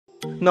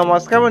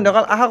নমস্কাৰ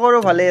বন্ধুসকল, আশা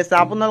কৰোঁ ভালে আছে।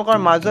 আপোনালোকৰ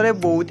মাজৰে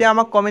বহুতে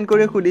আমাক কমেণ্ট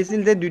কৰি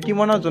সুধিছিল যে দুটি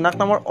মনৰ জোনাক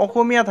নামৰ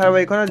অসমীয়া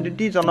ধাৰাবাহিকখনৰ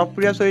দুটি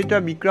জনপ্ৰিয় চৰিত্ৰ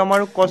বিক্ৰম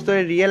আৰু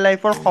কষ্টুৰীৰ ৰিয়েল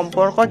লাইফৰ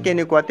সম্পৰ্ক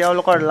কেনেকুৱা,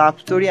 তেওঁলোকৰ লাভ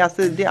ষ্টৰী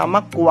আছে যদি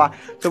আমাক কোৱা।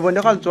 ত'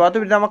 বন্ধুসকল, যোৱাটো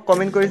ভিডিঅ'ত আমাক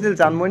কমেণ্ট কৰিছিল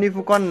জানমণি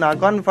ফুকন,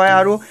 নাগন ভাই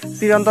আৰু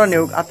চিৰন্তন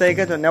নেওগ।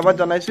 আটাইকে ধন্যবাদ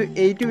জনাইছোঁ।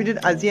 এইটো ভিডিঅ'ত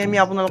আজি আমি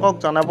আপোনালোকক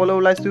জনাবলৈ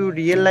ওলাইছোঁ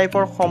ৰিয়েল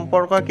লাইফৰ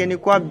সম্পৰ্ক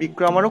কেনেকুৱা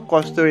বিক্ৰম আৰু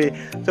কষ্টুৰীৰ।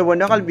 ত'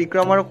 বন্ধুসকল,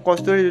 বিক্ৰম আৰু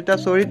কষ্টুৰীৰ দুটা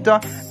চৰিত্ৰ,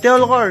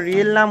 তেওঁলোকৰ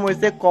ৰিয়েল নাম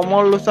হৈছে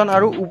কমল লোচন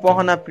আৰু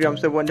উপহনা প্ৰিয়ম।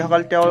 চ'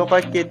 বন্ধুসকল, তেওঁলোকে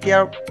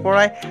কেতিয়াৰ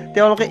পৰাই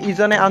তেওঁলোকে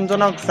ইজনে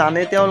আনজনক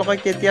জানে, তেওঁলোকে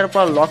কেতিয়াৰ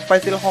পৰা লগ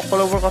পাইছিল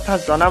সকলোবোৰ কথা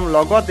জনাম।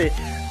 লগতে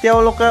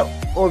তেওঁলোকে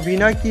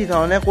অভিনয় কি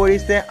ধৰণে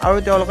কৰিছে আৰু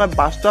তেওঁলোকে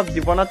বাস্তৱ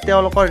জীৱনত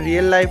তেওঁলোকৰ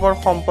ৰিয়েল লাইফৰ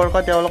সম্পৰ্ক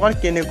তেওঁলোকৰ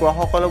কেনেকুৱা,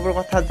 সকলোবোৰ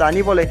কথা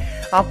জানিবলৈ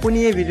আপুনি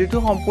এই ভিডিঅ'টো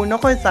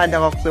সম্পূৰ্ণকৈ চাই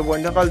থাকক। চ'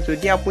 বন্ধুসকল,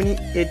 যদি আপুনি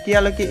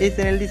এতিয়ালৈকে এই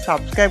চেনেলটি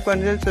ছাবস্ক্ৰাইব কৰা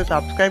নাছিল চ'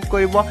 ছাবস্ক্ৰাইব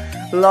কৰিব,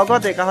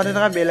 লগতে কাষতে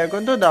থকা বেল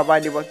আইকনটো দবাই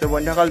দিব। চ'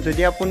 বন্ধুসকল,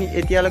 যদি আপুনি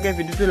এতিয়ালৈকে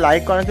ভিডিঅ'টো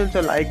লাইক কৰা নাছিল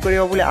চ' লাইক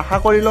কৰিব বুলি আশা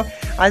কৰিলোঁ।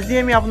 আজি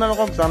আমি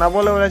আপোনালোকক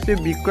জনাবলৈ ওলাইছোঁ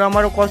বিক্ৰম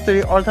আৰু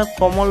কষ্টুৰী অৰ্থাৎ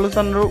কমল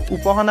লোচন আৰু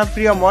উপহনা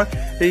প্ৰিয়মৰ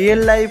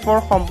ৰিয়েল লাইফৰ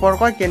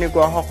সম্পৰ্ক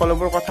কেনেকুৱা,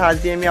 সকলোবোৰ কথা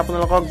আজি আমি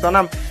আপোনালোকক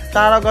জনাম।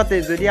 তাৰ আগতে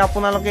যদি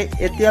আপোনালোকে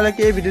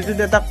এতিয়ালৈকে এই ভিডিঅ'টোত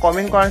এটা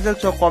কমেণ্ট কৰা নাছিল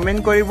চ' কমেণ্ট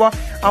কৰিব,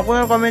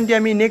 আপোনাৰ কমেণ্টটি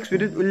আমি নেক্সট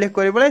ভিডিঅ'ত উল্লেখ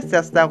কৰিবলৈ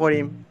চেষ্টা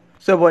কৰিম।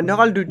 চ'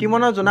 বন্ধুসকল, দুটি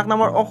মনৰ জোনাক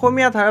নামৰ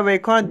অসমীয়া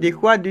ধাৰাবাহিকখনত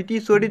দেখুওৱা দুটি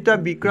চৰিত্ৰ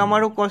বিক্ৰম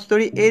আৰু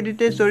কষ্টুৰী, এই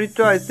দুটি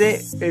চৰিত্ৰ হৈছে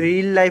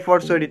ৰিয়েল লাইফৰ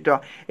চৰিত্ৰ।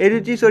 এই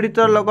দুটি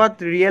চৰিত্ৰৰ লগত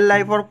ৰিয়েল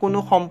লাইফৰ কোনো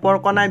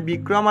সম্পৰ্ক নাই।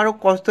 বিক্ৰম আৰু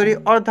কষ্টুৰী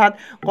অৰ্থাৎ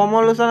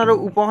কমল লোচন আৰু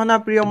উপহনা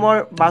প্ৰিয়মৰ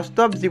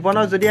বাস্তৱ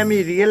জীৱনত যদি আমি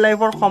ৰিয়েল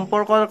লাইফৰ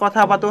সম্পৰ্কৰ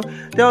কথা পাতোঁ,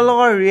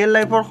 তেওঁলোকৰ ৰিয়েল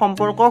লাইফৰ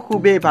সম্পৰ্ক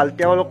খুবেই ভাল।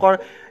 তেওঁলোকৰ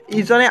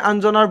ইজনে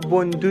আনজনৰ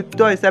বন্ধুত্ব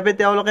হিচাপে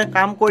তেওঁলোকে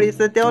কাম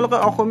কৰিছে। তেওঁলোকে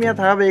অসমীয়া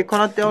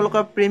ধাৰাবাহিকখনত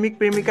তেওঁলোকে প্ৰেমিক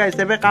প্ৰেমিকা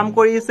হিচাপে কাম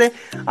কৰিছে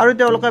আৰু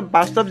তেওঁলোকে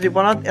বাস্তৱ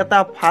জীৱনত এটা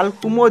ভাল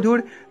সুমধুৰ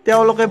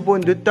তেওঁলোকে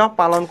বন্ধুত্ব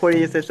পালন কৰি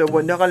আছে। চ'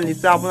 বন্ধুসকল,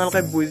 নিশ্চয়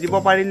আপোনালোকে বুজিব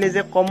পাৰিলে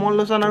যে কমল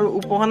লোচন আৰু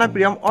উপহনা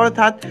প্ৰিয়ম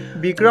অৰ্থাৎ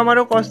বিক্ৰম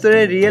আৰু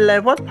কষ্টুৰীৰ ৰিয়েল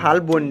লাইফত ভাল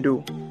বন্ধু।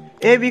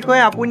 এই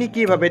বিষয়ে আপুনি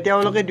কি ভাবে?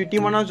 তেওঁলোকে দুটি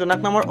মনৰ জোনাক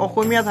নামৰ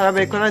অসমীয়া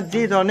ধাৰাবাহিকখনত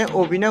যি ধৰণে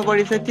অভিনয়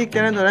কৰিছে, ঠিক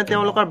তেনেধৰণে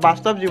তেওঁলোকৰ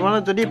বাস্তৱ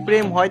জীৱনত যদি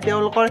প্ৰেম হয়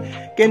তেওঁলোকৰ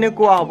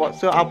কেনেকুৱা হ'ব?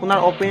 চ' আপোনাৰ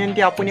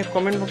অপিনিয়নটি আপুনি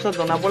কমেণ্ট বক্সত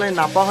জনাবলৈ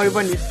নাপাহৰিব।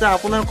 নিশ্চয়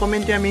আপোনাৰ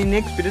কমেণ্টটি আমি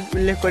নেক্সট ভিডিঅ'ত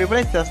উল্লেখ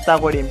কৰিবলৈ চেষ্টা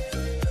কৰিম।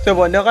 চ'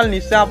 বন্ধুসকল,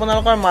 নিশ্চয়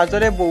আপোনালোকৰ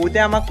মাজৰে বহুতে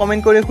আমাক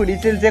কমেণ্ট কৰি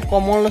সুধিছিল যে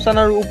কমল লোচন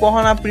আৰু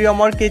উপহনা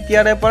প্ৰিয়মৰ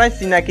কেতিয়াৰে পৰাই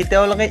চিনাকি,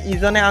 তেওঁলোকে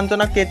ইজনে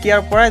আনজনক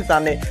কেতিয়াৰ পৰাই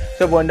জানে।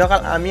 চ' বন্ধুসকল,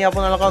 আমি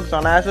আপোনালোকক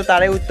জনাই আছোঁ,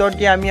 তাৰে উত্তৰ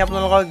দি আমি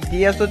আপোনালোকক দি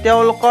আছোঁ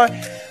তেওঁলোকৰ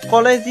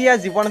কলেজীয়া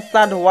জীৱন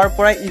ষ্টাৰ্ট হোৱাৰ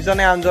পৰাই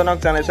ইজনে আনজনক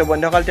জানে। চ'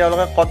 বন্ধুসকল,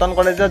 তেওঁলোকে কটন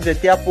কলেজত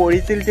যেতিয়া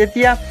পঢ়িছিল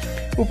তেতিয়া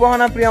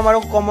উপহনা প্ৰিয়ম আৰু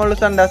কমল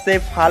লোচন দাসে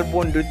ভাল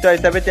বন্ধুত্ব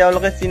হিচাপে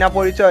তেওঁলোকে চিনা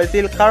পৰিচয়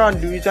হৈছিল, কাৰণ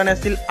দুয়োজন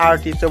আছিল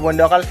আৰ্টিষ্ট। চ'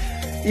 বন্ধুসকল,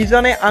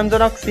 ইজনে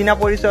আনজনক চিনা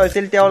পৰিচয়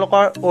হৈছিল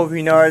তেওঁলোকৰ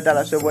অভিনয়ৰ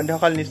দ্বাৰা। চ'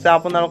 বন্ধুসকল, নিশ্চয়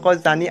আপোনালোকক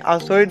জানি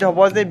আচৰিত হ'ব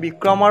যে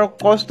বিক্ৰম আৰু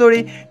কষ্টুৰী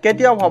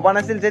কেতিয়াও ভবা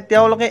নাছিল যে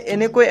তেওঁলোকে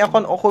এনেকৈ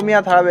এখন অসমীয়া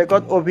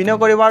ধাৰাবাহিকত অভিনয়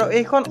কৰিব আৰু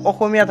এইখন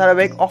অসমীয়া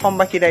ধাৰাবাহিক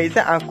অসমবাসী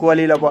ৰাইজে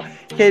আঁকোৱালি ল'ব।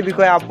 সেই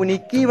বিষয়ে আপুনি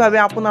কি ভাবে,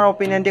 আপোনাৰ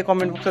অপিনিয়নটি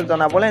কমেণ্ট বক্সত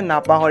জনাবলৈ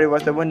নাপাহৰিব।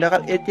 চ'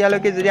 বন্ধুসকল,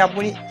 এতিয়ালৈকে যদি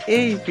আপুনি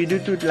এই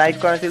ভিডিঅ'টোত লাইক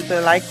কৰা নাছিল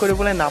চ' লাইক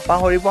কৰিবলৈ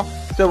নাপাহৰিব।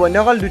 চ'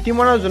 বন্ধুসকল, দুটি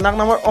মনৰ জোনাক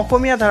নামৰ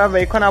অসমীয়া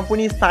ধাৰাবাহিকখন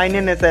আপুনি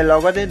চাইনে নাচায়,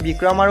 লগতে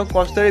বিক্ৰম আৰু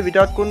কষ্টুৰীৰ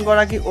ভিতৰত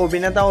কোনগৰাকী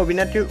অভিনেতা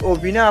অভিনেত্ৰীৰ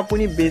অভিনয়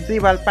আপুনি বেছি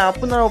ভাল পায়,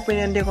 আপোনাৰ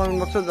অপিনিয়নটি কমেণ্ট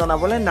বক্সত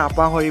জনাবলৈ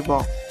নাপাহৰিব।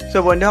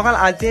 চ' বন্ধুসকল,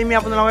 আজি আমি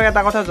আপোনালোকক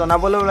এটা কথা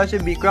জনাবলৈ ওলাইছোঁ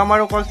বিক্ৰম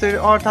আৰু কষ্টুৰী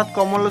অৰ্থাৎ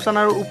কমল লোচন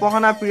আৰু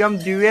উপহনা প্ৰিয়ম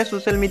দুয়োৰে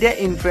ছ'চিয়েল মিডিয়া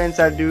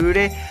ইনফ্লুৱেঞ্চাৰ,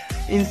 দুয়োৰে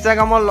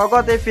ইনষ্টাগ্ৰামৰ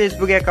লগতে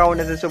ফেচবুক একাউণ্ট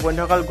আছে। চ'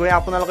 বন্ধুসকল, গৈ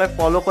আপোনালোকে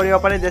ফ'ল' কৰিব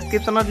পাৰে,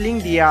 ডেছক্ৰিপশ্যনত লিংক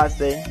দিয়া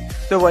আছে।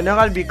 চ'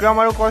 বন্ধুসকল, বিক্ৰম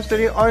আৰু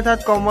কষ্টুৰী অৰ্থাৎ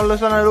কমল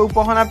লোচন আৰু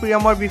উপহনা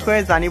প্ৰিয়মৰ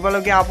বিষয়ে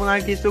জানিবলগীয়া আপোনাৰ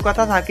কিছু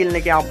কথা থাকিল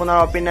নেকি? আপোনাৰ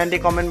অপিনিয়নটি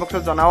কমেণ্ট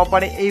বক্সত জনাব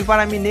পাৰে। এইবাৰ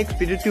আমি নেক্সট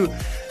ভিডিঅ'টো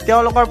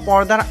তেওঁলোকৰ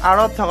পৰ্দাৰ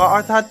আঁৰত থকা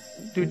অৰ্থাৎ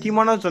দুটি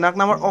মনৰ জোনাক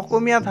নামৰ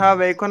অসমীয়া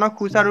ধাৰাবাহিকখনক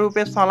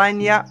সুচাৰুৰূপে চলাই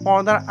নিয়া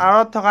পৰ্দাৰ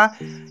আঁৰত থকা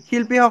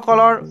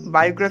শিল্পীসকলৰ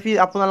বায়োগ্ৰাফী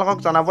আপোনালোকক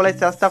জনাবলৈ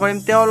চেষ্টা কৰিম,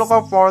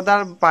 তেওঁলোকক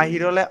পৰ্দাৰ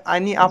বাহিৰলৈ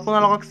আনি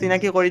আপোনালোকক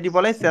চিনাকি কৰি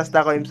দিবলৈ চেষ্টা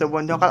কৰিম। চ'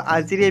 বন্ধুসকল,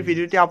 আজিৰ এই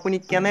ভিডিঅ'টি আপুনি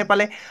কেনে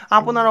পালে,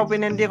 আপোনাৰ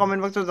অপিনিয়নটি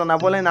কমেণ্ট বক্সত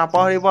জনাবলৈ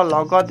নাপাহৰিব।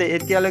 লগতে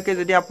এতিয়ালৈকে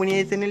যদি আপুনি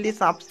এই চেনেলটি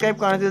ছাবস্ক্ৰাইব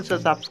কৰা নাছিল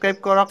চ' ছাবস্ক্ৰাইব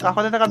কৰক,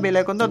 কাষতে থকা বেল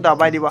আইকনটো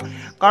দবাই দিব,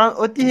 কাৰণ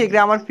অতি শীঘ্ৰে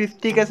আমাৰ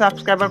 50K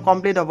ছাবস্ক্ৰাইবাৰ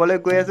কমপ্লিট হ'বলৈ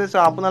গৈ আছে।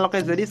 চ' আপোনালোকে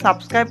যদি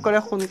ছাবস্ক্ৰাইব কৰে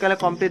সোনকালে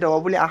কমপ্লিট হ'ব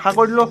বুলি আশা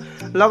কৰিলোঁ।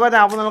 লগতে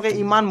আপোনালোকে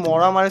ইমান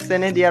মৰম আৰু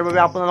চেনেহ দিয়াৰ বাবে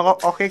আপোনালোকক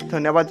অশেষ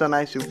ধন্যবাদ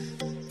জনাইছোঁ।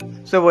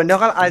 চ'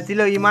 বন্ধুসকল,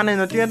 আজিলৈ ইমানে।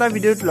 নতুন এটা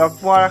ভিডিঅ'ত লগ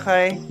পোৱাৰ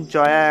আশাৰে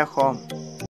জয় অসম।